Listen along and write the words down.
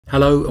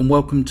Hello and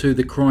welcome to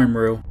the Crime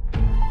Reel.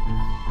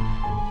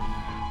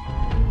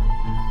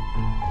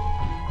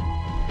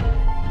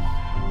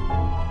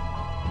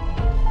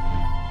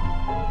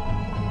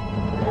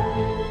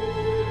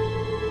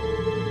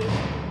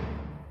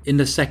 In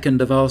the second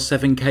of our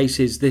 7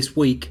 cases this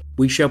week,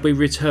 we shall be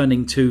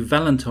returning to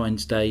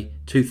Valentine's Day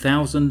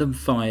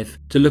 2005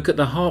 to look at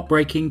the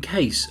heartbreaking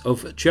case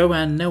of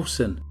Joanne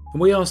Nelson, and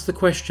we ask the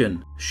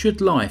question,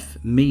 should life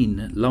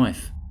mean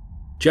life?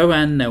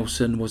 Joanne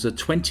Nelson was a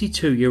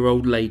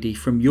 22-year-old lady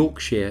from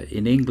Yorkshire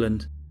in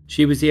England.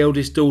 She was the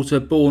eldest daughter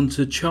born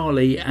to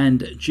Charlie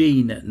and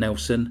Jean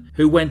Nelson,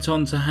 who went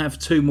on to have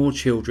 2 more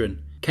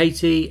children,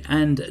 Katie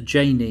and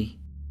Janie.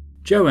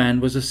 Joanne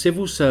was a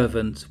civil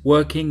servant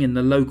working in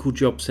the local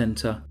job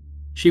centre.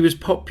 She was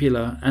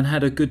popular and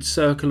had a good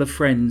circle of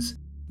friends,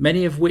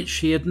 many of which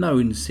she had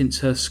known since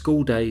her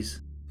school days.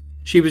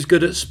 She was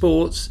good at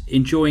sports,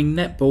 enjoying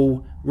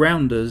netball,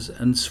 rounders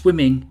and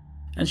swimming,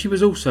 and she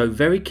was also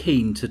very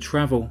keen to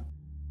travel.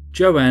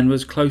 Joanne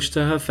was close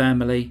to her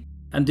family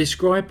and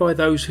described by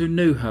those who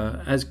knew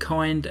her as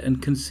kind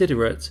and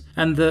considerate,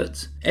 and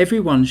that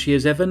everyone she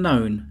has ever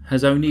known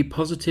has only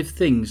positive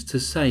things to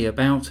say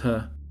about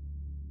her.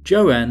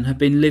 Joanne had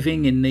been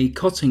living in the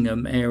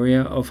Cottingham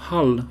area of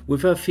Hull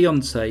with her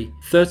fiancé,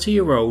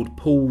 30-year-old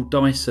Paul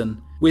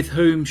Dyson, with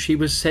whom she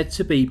was said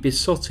to be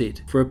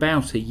besotted for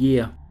about a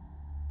year.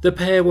 The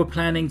pair were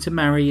planning to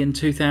marry in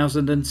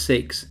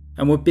 2006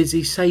 and were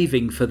busy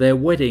saving for their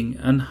wedding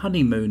and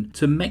honeymoon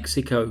to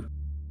Mexico.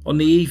 On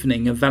the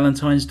evening of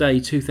Valentine's Day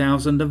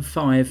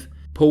 2005,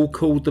 Paul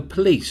called the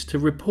police to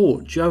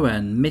report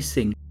Joanne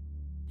missing.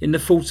 In the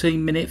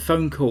 14-minute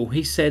phone call,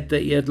 he said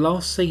that he had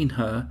last seen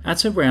her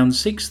at around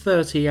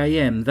 6:30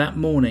 a.m. that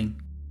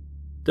morning.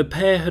 The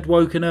pair had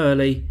woken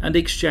early and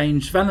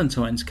exchanged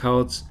Valentine's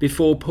cards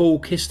before Paul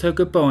kissed her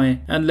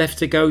goodbye and left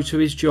to go to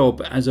his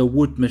job as a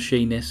wood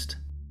machinist.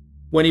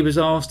 When he was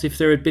asked if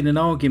there had been an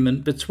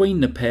argument between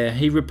the pair,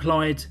 he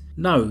replied,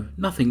 "No,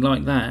 nothing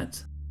like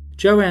that."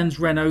 Joanne's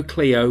Renault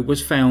Clio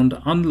was found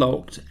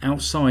unlocked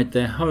outside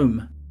their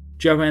home.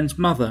 Joanne's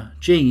mother,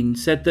 Jean,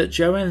 said that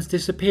Joanne's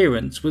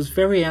disappearance was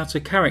very out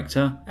of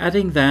character,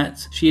 adding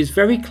that she is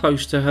very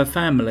close to her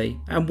family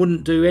and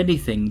wouldn't do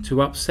anything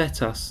to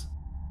upset us.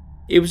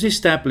 It was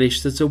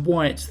established that a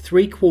white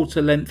 3/4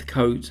 length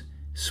coat,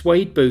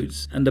 suede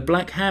boots and a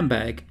black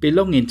handbag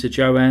belonging to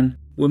Joanne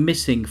were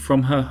missing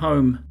from her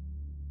home.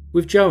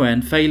 With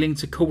Joanne failing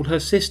to call her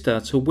sister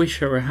to wish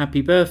her a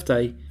happy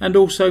birthday and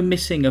also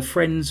missing a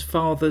friend's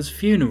father's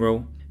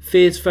funeral,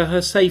 fears for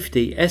her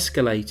safety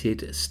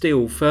escalated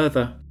still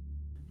further.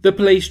 The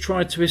police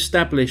tried to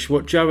establish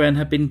what Joanne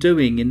had been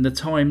doing in the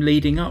time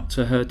leading up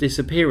to her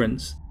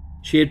disappearance.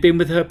 She had been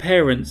with her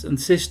parents and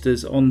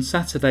sisters on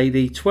Saturday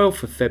the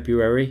 12th of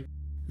February.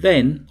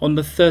 Then, on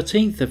the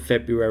 13th of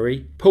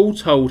February, Paul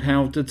told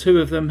how the 2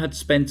 of them had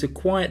spent a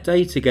quiet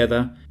day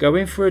together,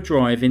 going for a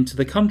drive into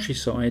the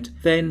countryside,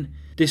 then,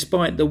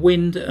 despite the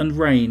wind and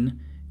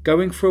rain,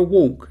 going for a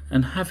walk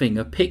and having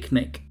a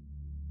picnic.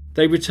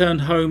 They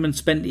returned home and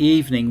spent the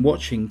evening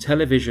watching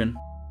television.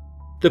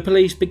 The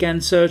police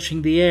began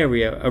searching the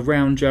area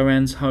around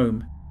Joanne's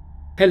home.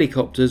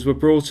 Helicopters were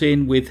brought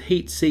in with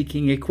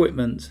heat-seeking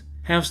equipment.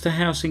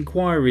 House-to-house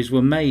inquiries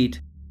were made.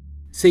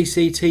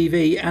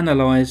 CCTV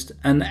analysed,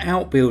 and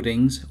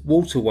outbuildings,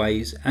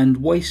 waterways and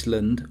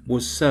wasteland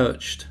was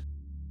searched.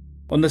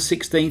 On the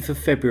 16th of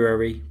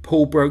February,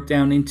 Paul broke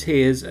down in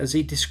tears as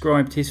he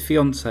described his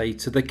fiancée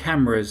to the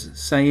cameras,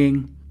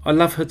 saying, "I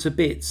love her to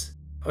bits.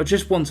 I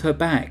just want her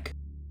back.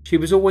 She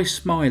was always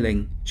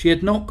smiling. She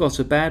had not got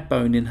a bad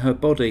bone in her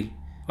body.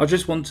 I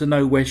just want to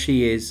know where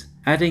she is,"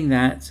 adding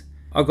that,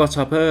 "I got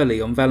up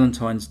early on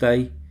Valentine's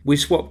Day. We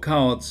swapped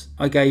cards.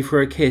 I gave her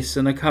a kiss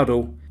and a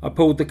cuddle. I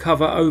pulled the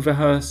cover over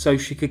her so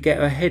she could get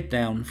her head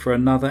down for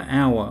another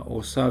hour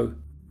or so.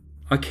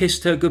 I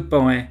kissed her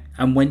goodbye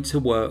and went to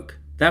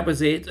work. That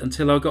was it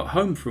until I got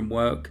home from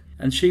work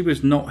and she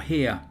was not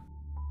here.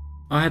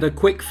 I had a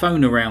quick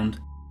phone around.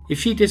 If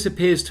she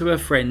disappears to her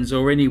friends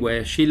or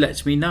anywhere, she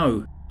lets me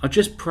know. I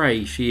just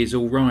pray she is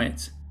all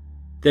right.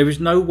 There is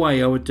no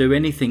way I would do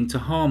anything to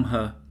harm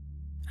her,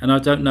 and I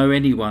don't know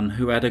anyone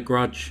who had a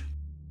grudge."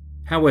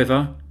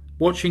 However,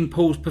 watching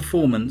Paul's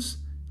performance,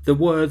 the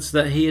words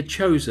that he had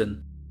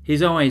chosen,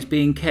 his eyes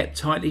being kept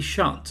tightly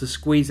shut to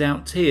squeeze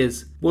out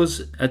tears,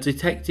 was a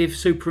detective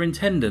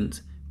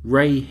superintendent,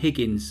 Ray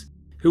Higgins,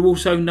 who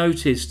also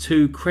noticed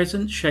 2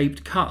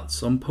 crescent-shaped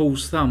cuts on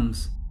Paul's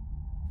thumbs.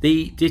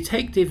 The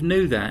detective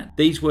knew that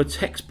these were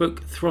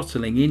textbook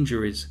throttling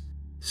injuries,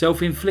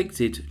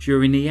 self-inflicted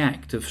during the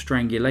act of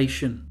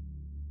strangulation.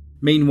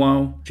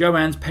 Meanwhile,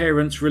 Joanne's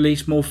parents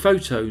released more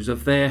photos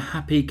of their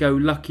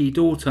happy-go-lucky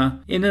daughter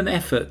in an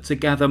effort to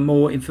gather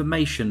more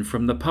information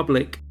from the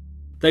public.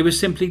 They were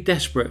simply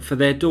desperate for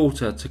their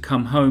daughter to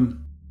come home.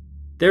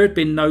 There had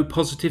been no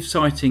positive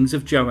sightings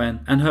of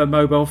Joanne, and her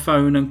mobile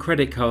phone and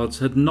credit cards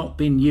had not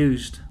been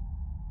used.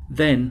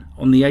 Then,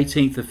 on the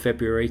 18th of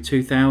February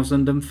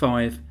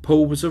 2005,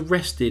 Paul was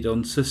arrested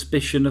on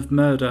suspicion of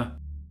murder.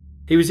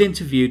 He was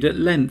interviewed at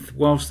length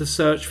whilst the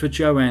search for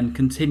Joanne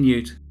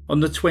continued. On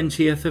the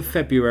 20th of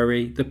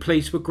February, the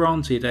police were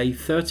granted a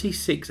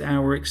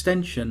 36-hour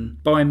extension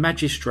by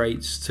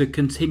magistrates to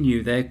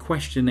continue their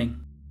questioning.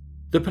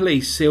 The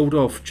police sealed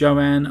off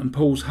Joanne and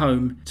Paul's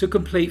home to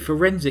complete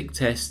forensic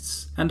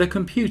tests, and a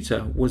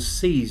computer was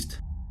seized.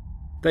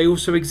 They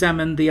also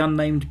examined the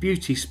unnamed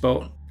beauty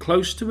spot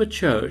close to a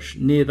church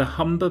near the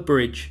Humber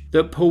Bridge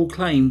that Paul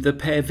claimed the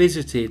pair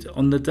visited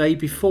on the day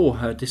before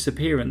her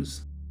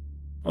disappearance.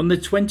 On the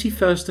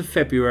 21st of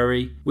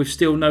February, with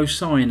still no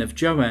sign of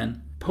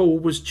Joanne, Paul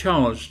was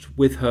charged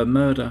with her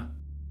murder.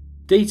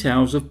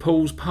 Details of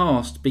Paul's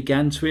past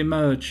began to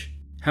emerge.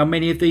 How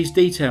many of these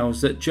details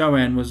that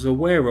Joanne was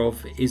aware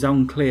of is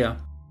unclear.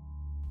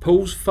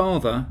 Paul's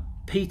father,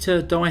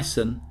 Peter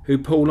Dyson, who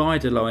Paul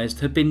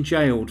idolised, had been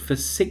jailed for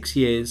 6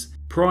 years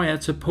prior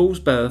to Paul's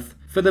birth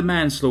for the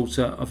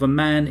manslaughter of a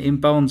man in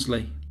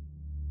Barnsley.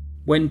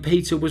 When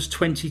Peter was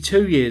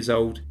 22 years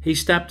old, he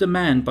stabbed a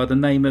man by the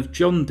name of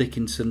John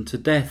Dickinson to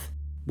death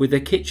with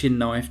a kitchen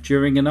knife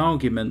during an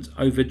argument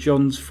over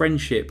John's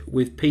friendship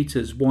with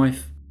Peter's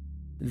wife.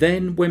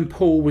 Then, when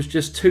Paul was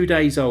just 2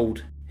 days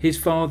old, his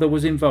father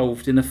was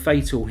involved in a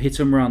fatal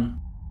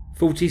hit-and-run.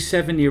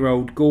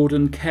 47-year-old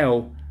Gordon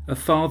Kell, a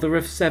father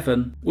of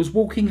 7, was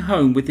walking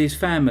home with his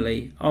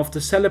family after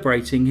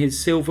celebrating his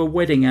silver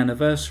wedding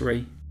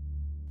anniversary.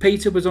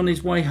 Peter was on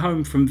his way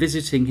home from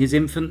visiting his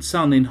infant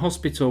son in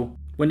hospital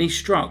when he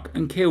struck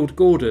and killed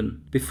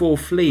Gordon before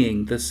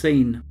fleeing the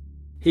scene.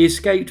 He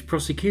escaped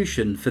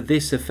prosecution for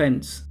this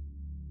offence.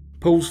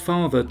 Paul's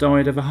father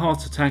died of a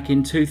heart attack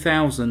in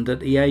 2000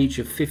 at the age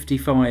of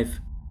 55.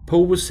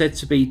 Paul was said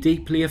to be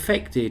deeply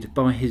affected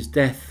by his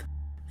death.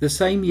 The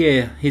same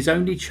year, his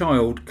only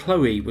child,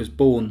 Chloe, was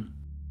born.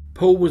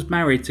 Paul was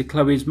married to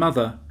Chloe's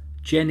mother,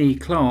 Jenny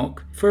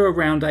Clark, for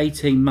around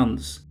 18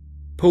 months.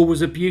 Paul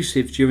was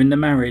abusive during the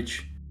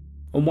marriage,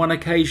 on one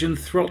occasion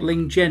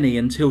throttling Jenny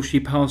until she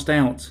passed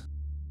out.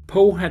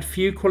 Paul had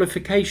few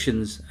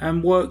qualifications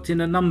and worked in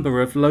a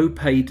number of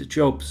low-paid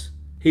jobs.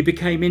 He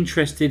became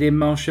interested in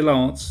martial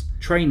arts,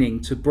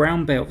 training to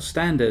brown belt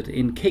standard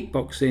in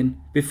kickboxing,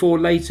 before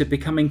later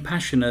becoming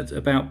passionate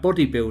about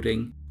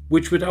bodybuilding,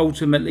 which would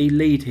ultimately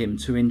lead him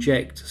to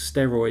inject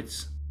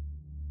steroids.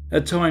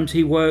 At times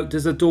he worked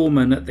as a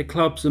doorman at the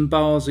clubs and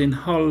bars in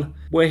Hull,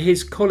 where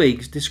his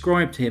colleagues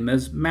described him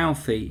as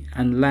mouthy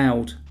and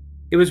loud.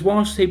 It was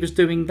whilst he was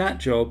doing that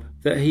job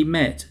that he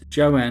met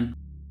Joanne.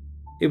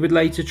 It would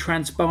later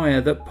transpire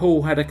that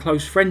Paul had a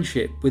close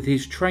friendship with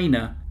his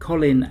trainer,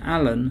 Colin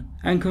Allen,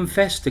 and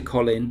confessed to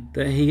Colin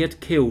that he had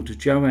killed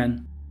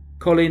Joanne.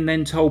 Colin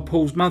then told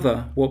Paul's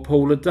mother what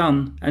Paul had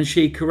done, and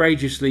she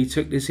courageously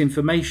took this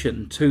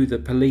information to the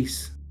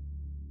police.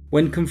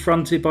 When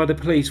confronted by the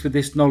police with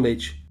this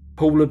knowledge,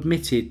 Paul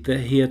admitted that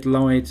he had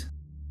lied.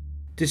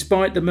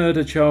 Despite the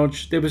murder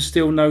charge, there was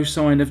still no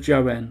sign of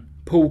Joanne.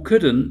 Paul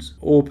couldn't,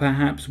 or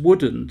perhaps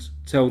wouldn't,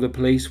 tell the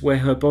police where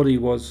her body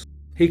was.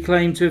 He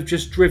claimed to have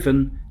just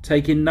driven,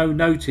 taking no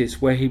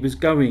notice where he was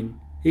going.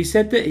 He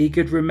said that he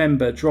could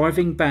remember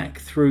driving back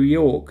through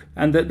York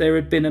and that there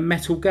had been a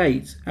metal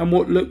gate and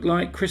what looked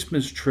like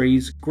Christmas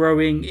trees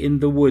growing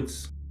in the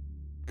woods.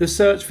 The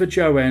search for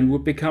Joanne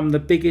would become the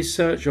biggest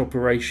search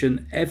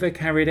operation ever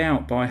carried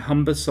out by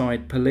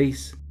Humberside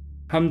Police.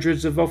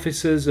 Hundreds of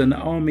officers and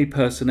army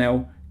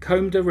personnel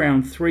combed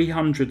around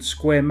 300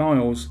 square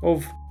miles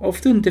of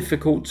often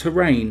difficult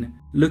terrain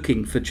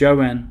looking for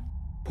Joanne.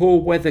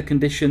 Poor weather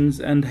conditions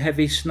and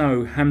heavy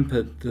snow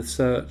hampered the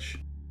search.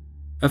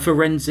 A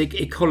forensic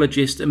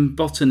ecologist and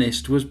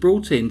botanist was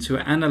brought in to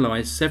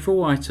analyse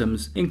several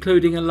items,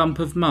 including a lump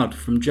of mud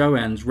from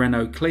Joanne's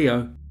Renault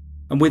Clio,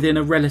 and within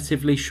a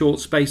relatively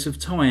short space of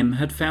time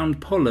had found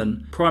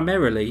pollen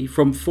primarily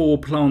from 4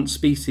 plant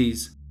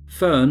species: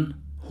 fern,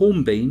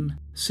 hornbeam,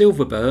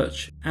 silver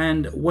birch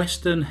and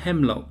western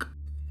hemlock.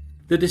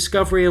 The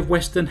discovery of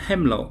western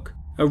hemlock,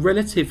 a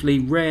relatively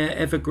rare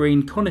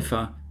evergreen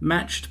conifer,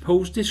 matched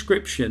Paul's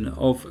description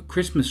of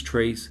Christmas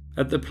trees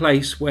at the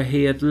place where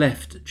he had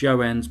left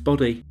Joanne's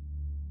body.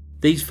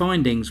 These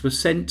findings were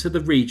sent to the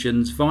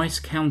region's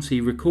Vice-County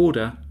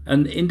Recorder,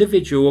 an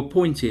individual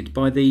appointed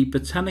by the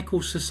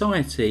Botanical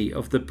Society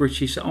of the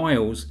British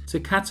Isles to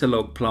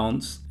catalogue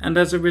plants, and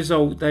as a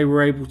result they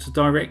were able to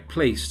direct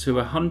police to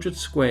a 100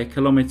 square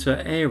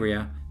kilometre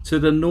area to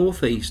the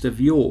northeast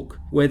of York,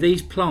 where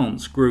these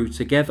plants grew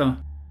together.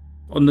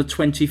 On the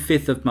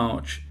 25th of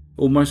March,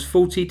 almost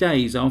 40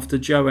 days after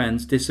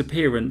Joanne's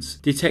disappearance,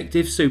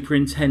 Detective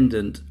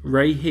Superintendent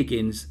Ray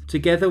Higgins,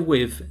 together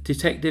with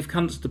Detective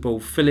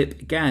Constable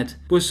Philip Gadd,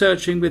 were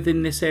searching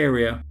within this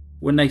area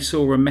when they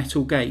saw a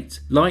metal gate,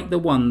 like the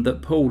one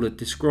that Paul had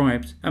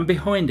described, and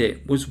behind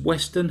it was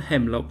western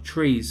hemlock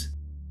trees.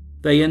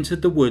 They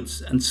entered the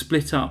woods and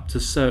split up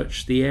to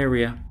search the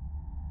area.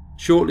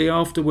 Shortly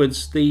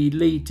afterwards, the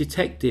lead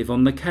detective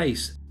on the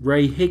case,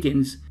 Ray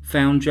Higgins,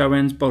 found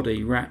Joanne's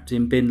body wrapped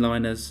in bin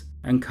liners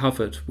and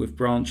covered with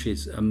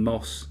branches and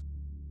moss.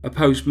 A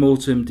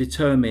post-mortem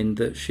determined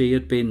that she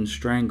had been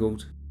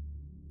strangled.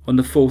 On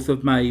the 4th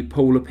of May,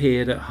 Paul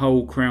appeared at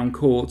Hull Crown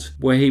Court,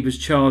 where he was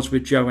charged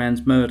with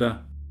Joanne's murder.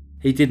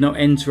 He did not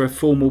enter a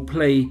formal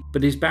plea,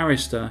 but his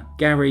barrister,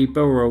 Gary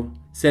Burrell,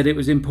 said it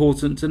was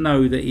important to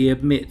know that he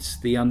admits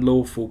the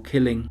unlawful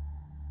killing.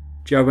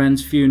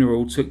 Joanne's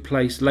funeral took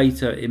place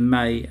later in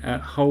May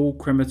at Hull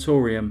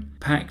Crematorium,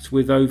 packed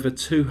with over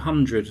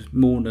 200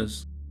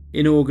 mourners.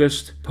 In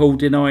August, Paul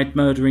denied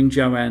murdering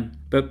Joanne,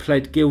 but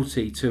pled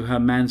guilty to her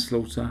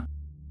manslaughter.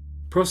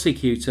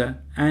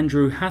 Prosecutor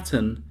Andrew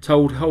Hatton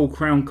told Hull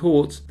Crown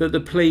Court that the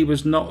plea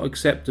was not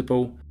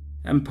acceptable,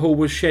 and Paul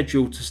was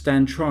scheduled to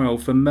stand trial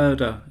for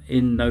murder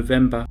in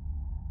November.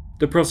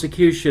 The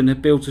prosecution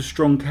had built a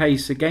strong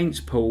case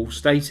against Paul,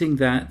 stating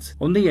that,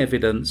 on the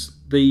evidence,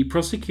 the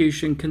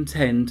prosecution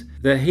contend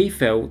that he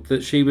felt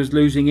that she was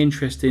losing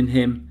interest in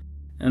him,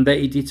 and that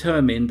he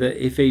determined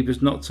that if he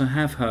was not to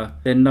have her,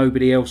 then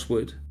nobody else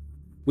would.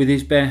 With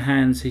his bare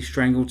hands he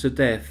strangled to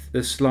death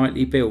the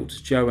slightly built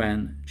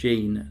Joanne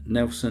Jean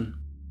Nelson.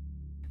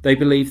 They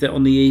believe that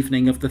on the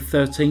evening of the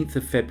 13th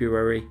of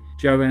February,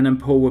 Joanne and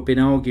Paul had been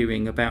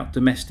arguing about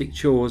domestic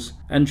chores,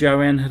 and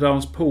Joanne had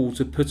asked Paul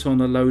to put on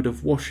a load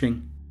of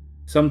washing,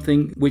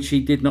 something which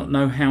he did not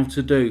know how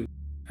to do.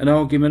 An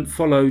argument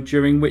followed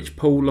during which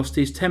Paul lost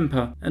his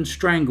temper and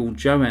strangled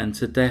Joanne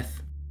to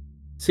death.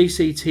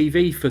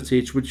 CCTV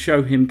footage would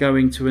show him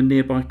going to a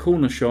nearby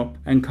corner shop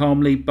and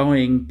calmly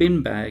buying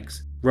bin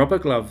bags, rubber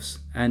gloves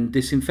and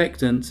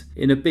disinfectant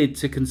in a bid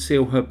to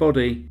conceal her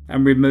body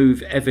and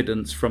remove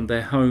evidence from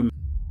their home.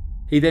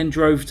 He then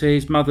drove to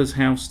his mother's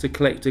house to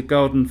collect a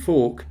garden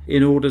fork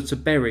in order to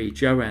bury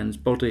Joanne's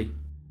body.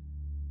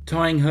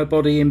 Tying her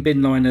body in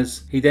bin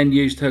liners, he then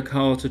used her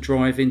car to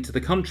drive into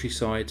the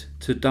countryside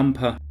to dump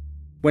her.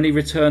 When he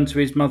returned to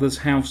his mother's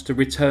house to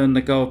return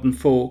the garden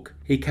fork,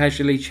 he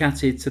casually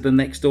chatted to the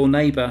next door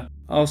neighbour,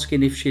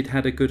 asking if she'd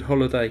had a good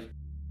holiday.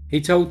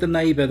 He told the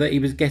neighbour that he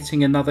was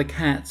getting another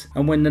cat,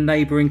 and when the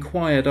neighbour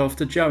inquired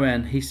after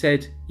Joanne, he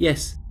said,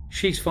 "Yes,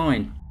 she's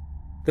fine."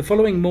 The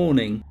following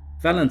morning,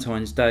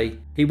 Valentine's Day,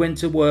 he went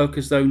to work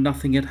as though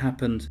nothing had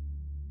happened.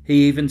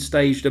 He even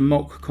staged a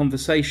mock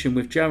conversation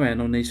with Joanne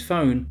on his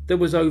phone that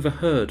was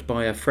overheard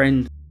by a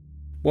friend.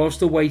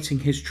 Whilst awaiting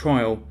his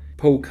trial,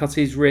 Paul cut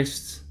his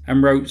wrists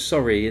and wrote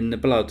 "sorry" in the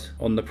blood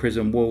on the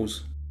prison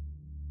walls.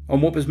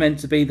 On what was meant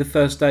to be the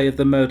first day of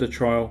the murder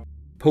trial,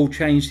 Paul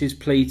changed his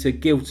plea to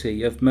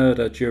guilty of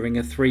murder during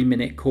a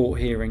 3-minute court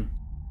hearing.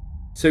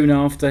 Soon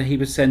after, he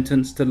was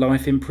sentenced to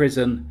life in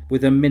prison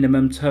with a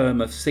minimum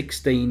term of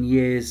 16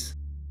 years.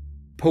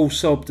 Paul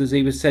sobbed as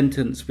he was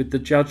sentenced, with the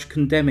judge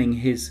condemning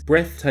his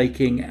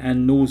breathtaking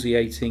and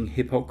nauseating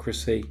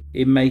hypocrisy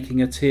in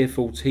making a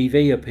tearful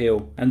TV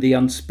appeal and the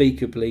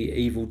unspeakably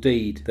evil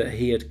deed that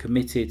he had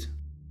committed.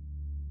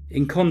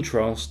 In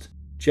contrast,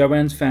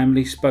 Joanne's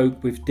family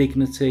spoke with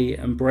dignity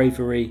and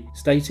bravery,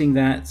 stating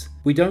that,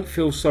 "We don't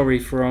feel sorry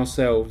for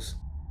ourselves.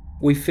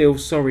 We feel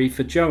sorry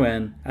for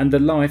Joanne and the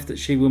life that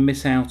she will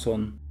miss out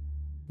on.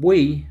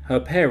 We, her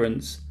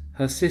parents,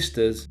 her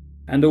sisters,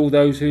 and all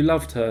those who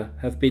loved her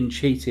have been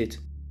cheated.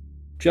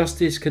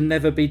 Justice can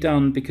never be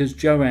done because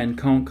Joanne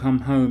can't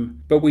come home,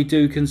 but we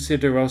do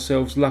consider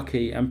ourselves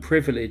lucky and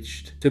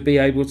privileged to be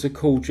able to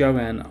call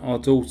Joanne our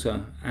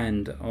daughter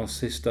and our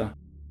sister."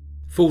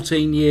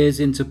 14 years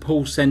into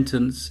Paul's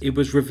sentence, it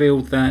was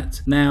revealed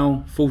that,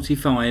 now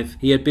 45,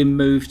 he had been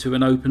moved to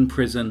an open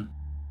prison.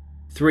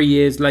 3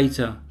 years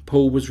later,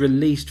 Paul was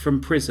released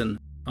from prison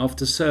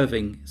after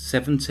serving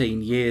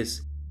 17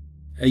 years.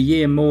 A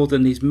year more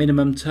than his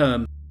minimum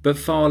term, but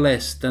far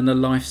less than a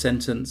life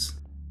sentence.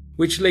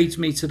 Which leads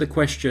me to the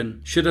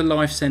question, should a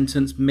life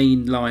sentence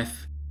mean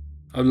life?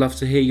 I'd love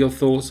to hear your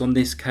thoughts on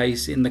this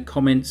case in the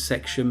comments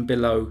section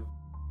below.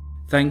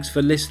 Thanks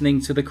for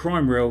listening to The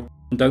Crime Reel,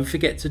 and don't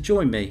forget to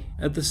join me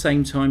at the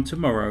same time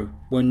tomorrow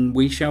when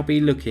we shall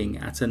be looking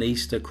at an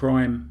Easter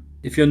crime.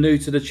 If you're new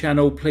to the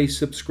channel, please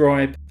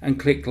subscribe and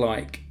click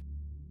like.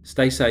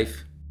 Stay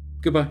safe.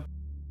 Goodbye.